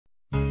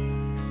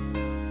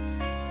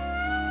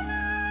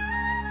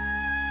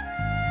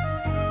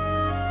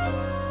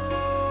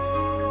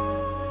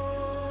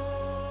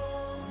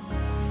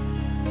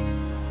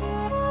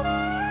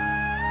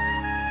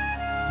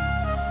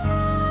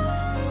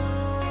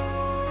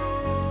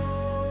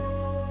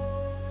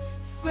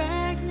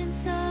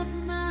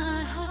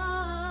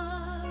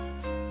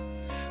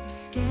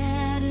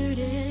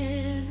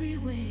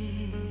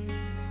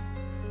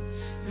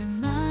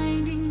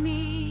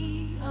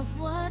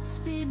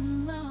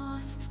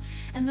lost,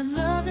 and the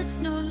love that's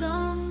no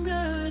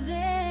longer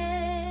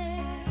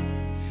there.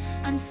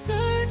 I'm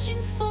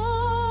searching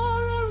for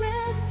a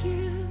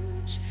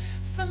refuge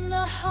from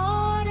the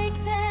heartache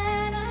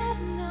that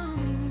I've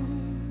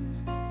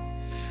known,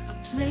 a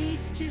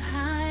place to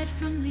hide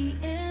from the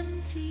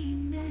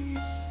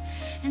emptiness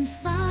and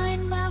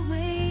find my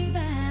way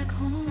back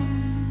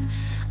home.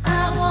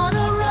 I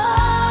wanna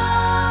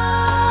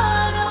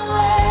run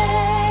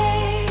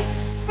away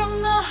from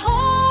the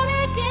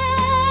heartache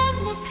and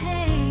the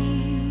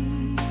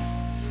pain,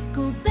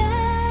 go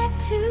back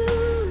to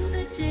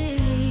the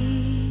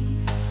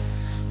days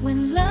when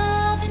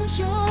love and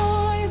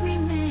joy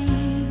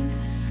remained.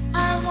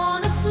 I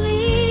wanna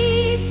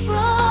flee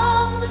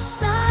from the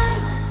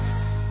silence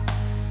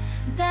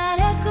that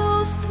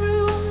echoes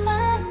through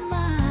my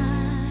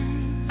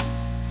mind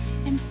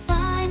and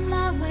find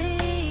my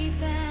way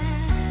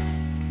back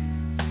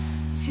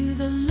to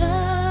the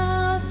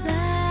love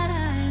that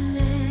I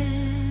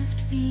left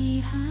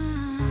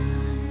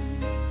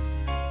behind.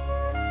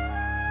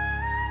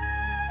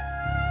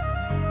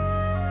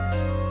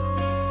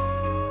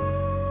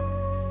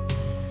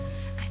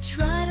 I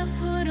try to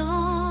put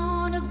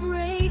on a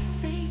brave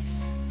face,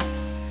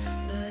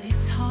 but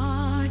it's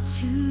hard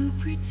to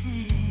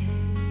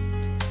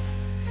pretend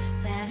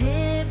that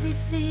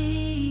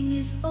everything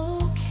is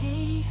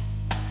okay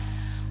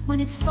when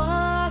it's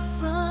far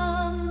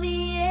from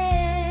the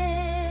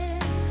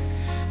end.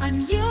 I'm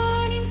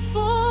yearning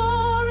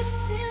for a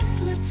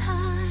simpler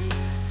time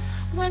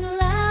when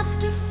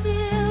laughter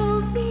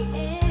filled the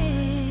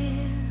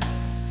air,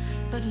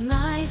 but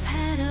life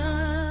had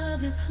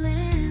other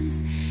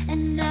plans,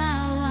 and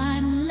now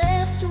I'm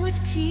left with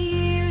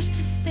tears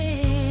to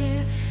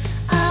spare.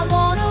 I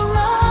wanna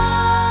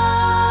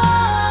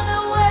run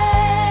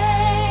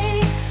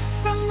away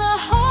from the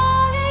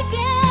heartache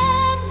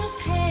and the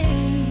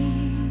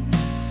pain,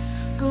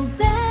 go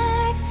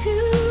back to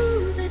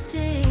the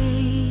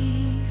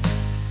days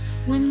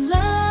when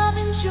love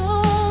and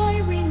joy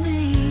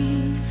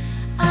remained.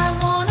 I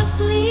wanna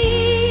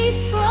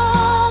flee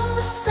from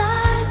the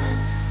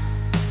silence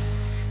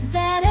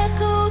that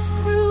echoes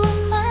through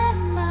my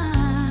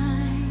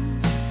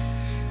mind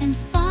and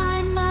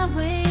find my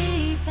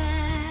way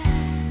back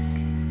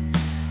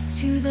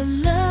to the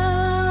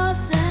love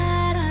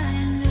that I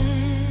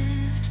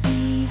left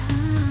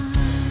behind.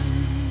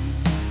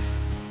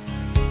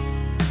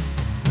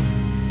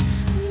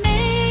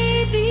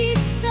 Maybe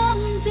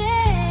someday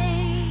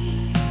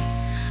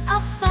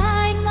I'll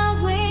find my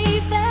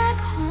way back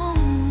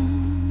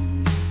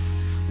home,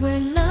 where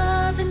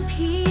love and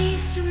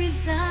peace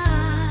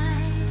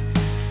reside,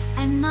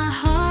 and my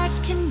heart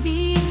can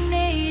be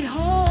made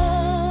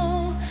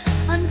whole.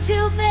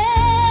 Until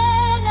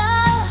then,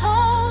 I'll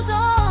hold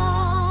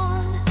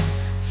on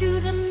to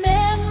the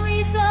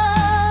memories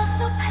of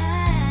the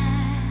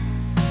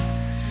past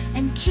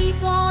and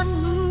keep on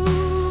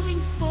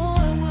moving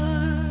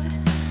forward,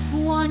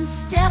 one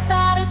step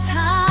at a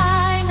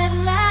time at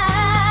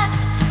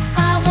last.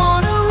 I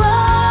wanna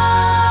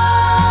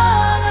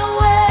run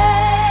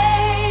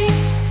away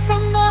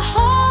from the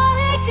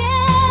heartache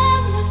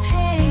and the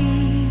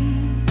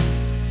pain,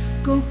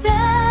 go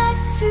back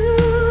to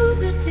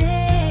the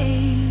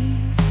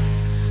days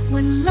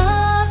when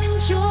love and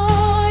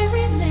joy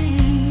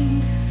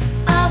remained.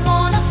 I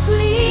wanna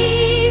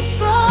flee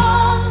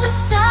from the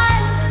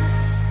silence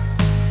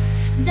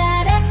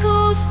that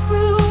echoes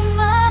through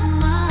my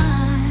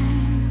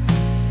mind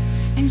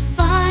and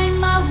find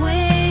my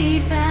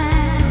way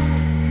back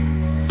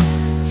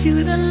to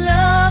the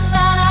love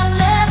that I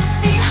left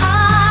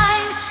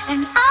behind.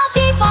 And I'll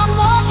keep on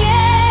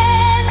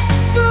walking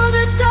through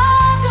the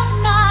dark of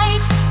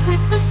night,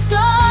 with the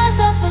stars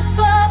up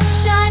above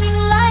shining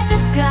like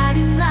a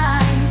guiding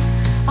light.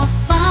 I'll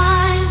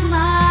find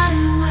my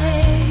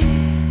way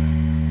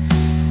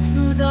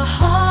through the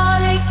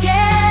heartache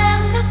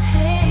and the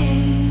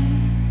pain,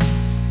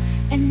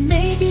 and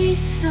maybe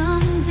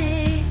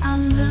someday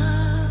I'll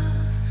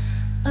love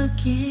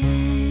again.